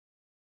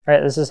All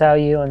right, this is how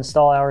you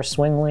install our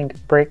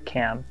SwingLink brake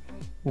cam.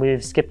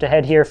 We've skipped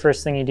ahead here.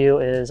 First thing you do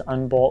is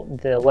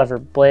unbolt the lever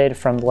blade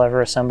from the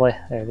lever assembly.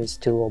 There are these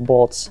two little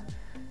bolts,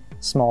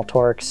 small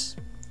Torx.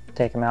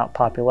 Take them out,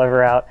 pop your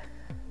lever out.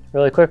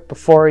 Really quick,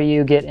 before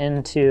you get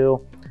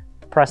into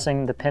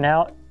pressing the pin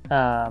out,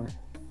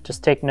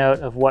 just take note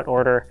of what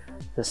order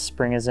this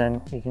spring is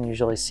in. You can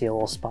usually see a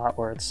little spot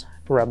where it's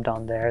rubbed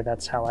on there.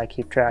 That's how I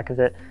keep track of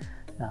it.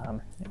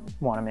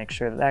 Want to make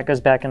sure that that goes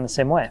back in the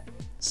same way.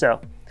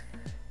 So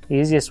the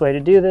easiest way to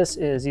do this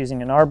is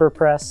using an arbor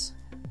press.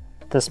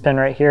 This pin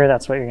right here,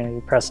 that's what you're going to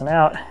be pressing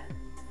out.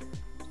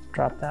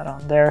 Drop that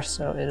on there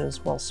so it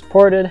is well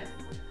supported.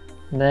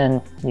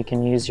 Then you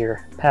can use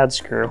your pad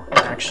screw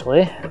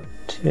actually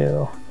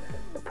to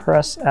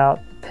press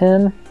out the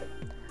pin.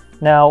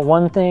 Now,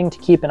 one thing to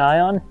keep an eye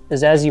on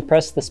is as you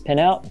press this pin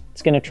out,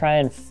 it's going to try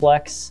and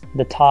flex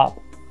the top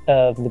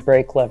of the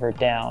brake lever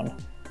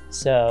down.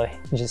 So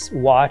just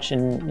watch,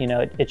 and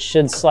it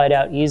should slide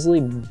out easily,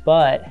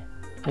 but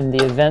in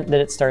the event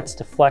that it starts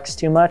to flex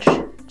too much,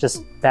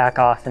 just back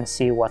off and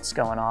see what's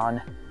going on.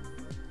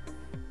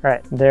 All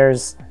right,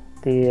 there's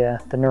the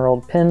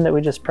knurled pin that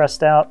we just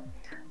pressed out.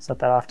 Set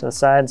that off to the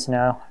side. So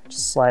now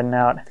just sliding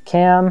out the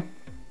cam.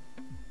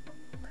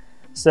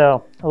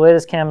 So the way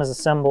this cam is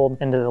assembled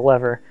into the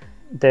lever,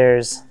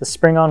 there's the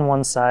spring on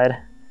one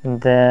side,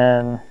 and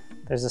then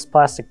there's this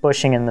plastic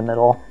bushing in the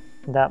middle.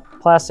 That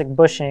plastic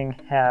bushing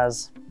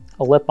has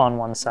a lip on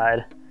one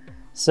side.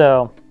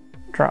 So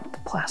drop the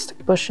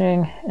plastic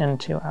bushing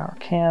into our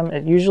cam.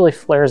 It usually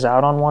flares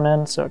out on one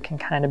end, so it can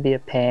kind of be a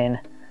pain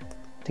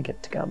to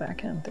get to go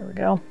back in. There we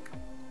go.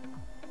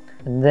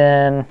 And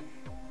then,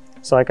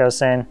 so like I was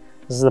saying,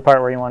 this is the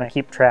part where you want to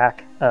keep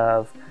track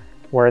of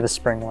where the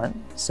spring went.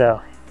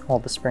 So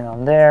hold the spring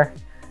on there.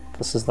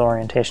 This is the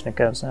orientation it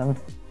goes in.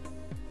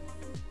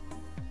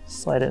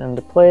 Slide it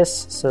into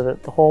place so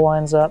that the hole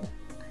lines up.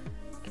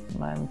 Keep in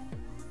mind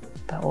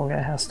that little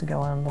guy has to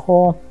go in the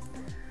hole.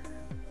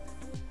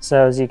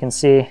 So as you can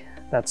see,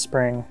 that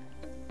spring,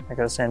 like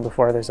I was saying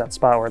before, there's that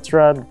spot where it's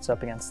rubbed, it's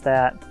up against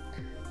that.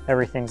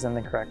 Everything's in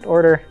the correct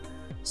order.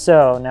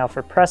 So now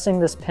for pressing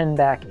this pin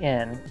back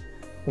in,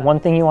 one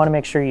thing you want to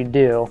make sure you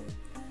do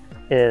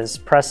is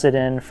press it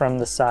in from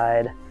the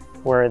side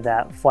where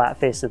that flat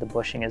face of the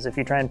bushing is. If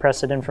you try and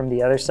press it in from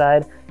the other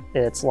side,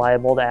 it's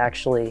liable to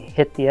actually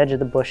hit the edge of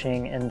the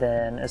bushing and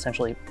then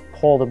essentially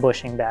pull the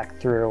bushing back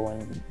through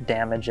and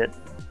damage it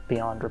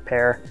beyond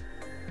repair.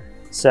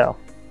 So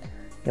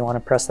you want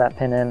to press that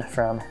pin in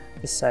from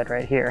this side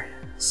right here.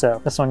 So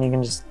this one you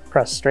can just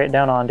press straight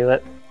down onto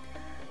it.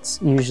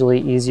 It's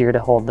usually easier to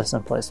hold this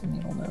in place with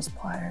needle nose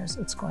pliers.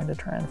 It's going to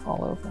try and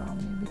fall over on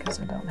me because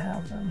I don't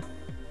have them.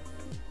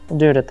 We'll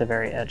do it at the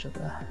very edge of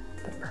the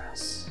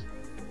press.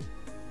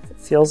 If it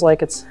feels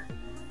like it's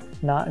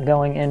not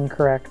going in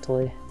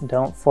correctly,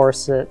 don't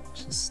force it.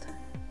 Just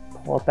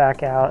pull it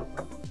back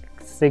out,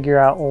 figure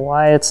out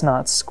why it's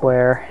not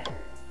square,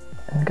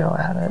 and go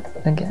at it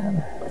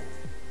again.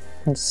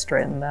 And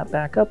straighten that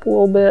back up a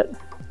little bit.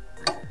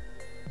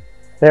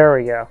 There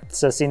we go.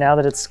 So see, now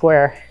that it's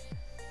square,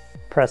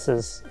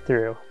 presses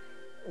through.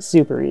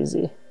 Super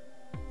easy.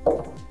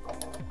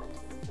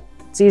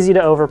 It's easy to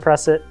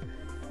overpress it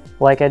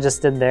like I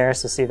just did there.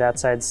 So see, that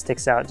side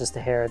sticks out just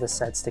a hair, this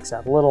side sticks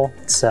out a little.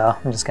 So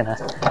I'm just gonna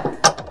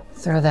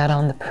throw that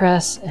on the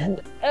press and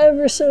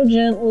ever so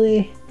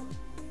gently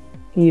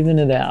even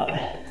it out.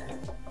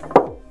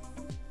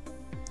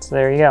 So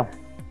there you go.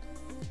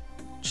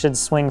 Should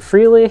swing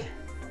freely.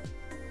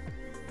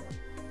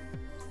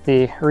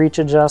 The reach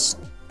adjust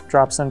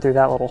drops in through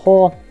that little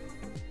hole.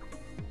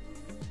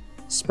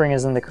 Spring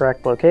is in the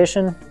correct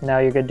location. Now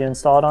you're good to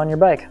install it on your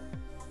bike.